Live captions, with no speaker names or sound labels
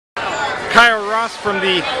Kyle Ross from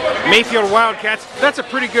the Mayfield Wildcats. That's a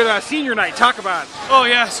pretty good senior night. Talk about it. Oh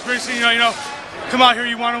yeah, it's a great senior night. You know, come out here,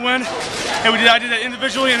 you want to win, and I did that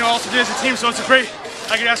individually, and also did as a team. So it's a great.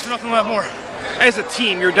 I could ask for nothing more. As a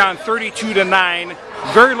team, you're down 32-9.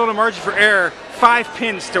 Very little margin for error. 5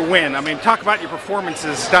 pins to win. I mean, talk about your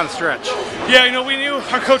performances down the stretch. Yeah, you know, we knew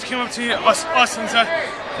our coach came up to us and said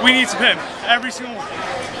we need to pin every single one,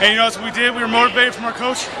 and you know that's what we did. We were motivated from our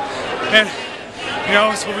coach, and you know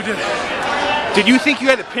that's what we did. Did you think you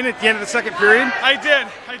had to pin at the end of the second period? I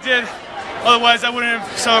did. Otherwise, I wouldn't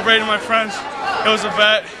have celebrated my friends. It was a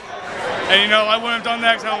bet, and you know I wouldn't have done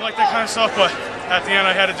that because I don't like that kind of stuff. But at the end,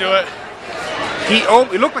 I had to do it.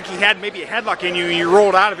 It looked like he had maybe a headlock in you and you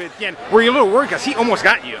rolled out of it again. Were you a little worried because he almost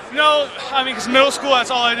got you? No, I mean, because middle school,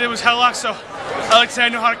 that's all I did was headlock, so I like to say I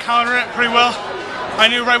knew how to counter it pretty well. I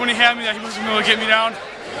knew right when he had me that he wasn't going to get me down,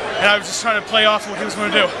 and I was just trying to play off what he was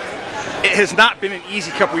going to do. It has not been an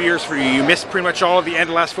easy couple of years for you. You missed pretty much all of the end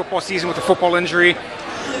of last football season with a football injury.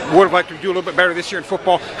 Would have liked to do a little bit better this year in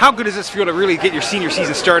football. How good does this feel to really get your senior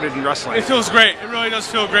season started in wrestling? It feels great. It really does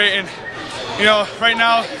feel great, and you know, right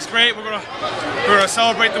now it's great. We're gonna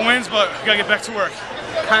celebrate the wins, but we gotta get back to work.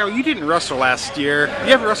 Kyle, you didn't wrestle last year.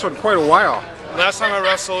 You haven't wrestled in quite a while. Last time I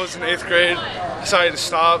wrestled was in 8th grade. I decided to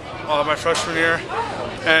stop my freshman year,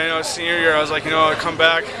 and you know, senior year I was like, you know, I'd come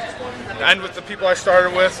back, end with the people I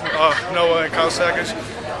started with, Noah and Kyle Sackage,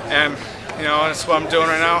 and you know, that's what I'm doing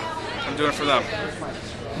right now. I'm doing it for them.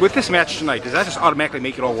 With this match tonight, does that just automatically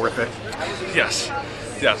make it all worth it? Yes,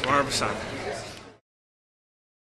 100%.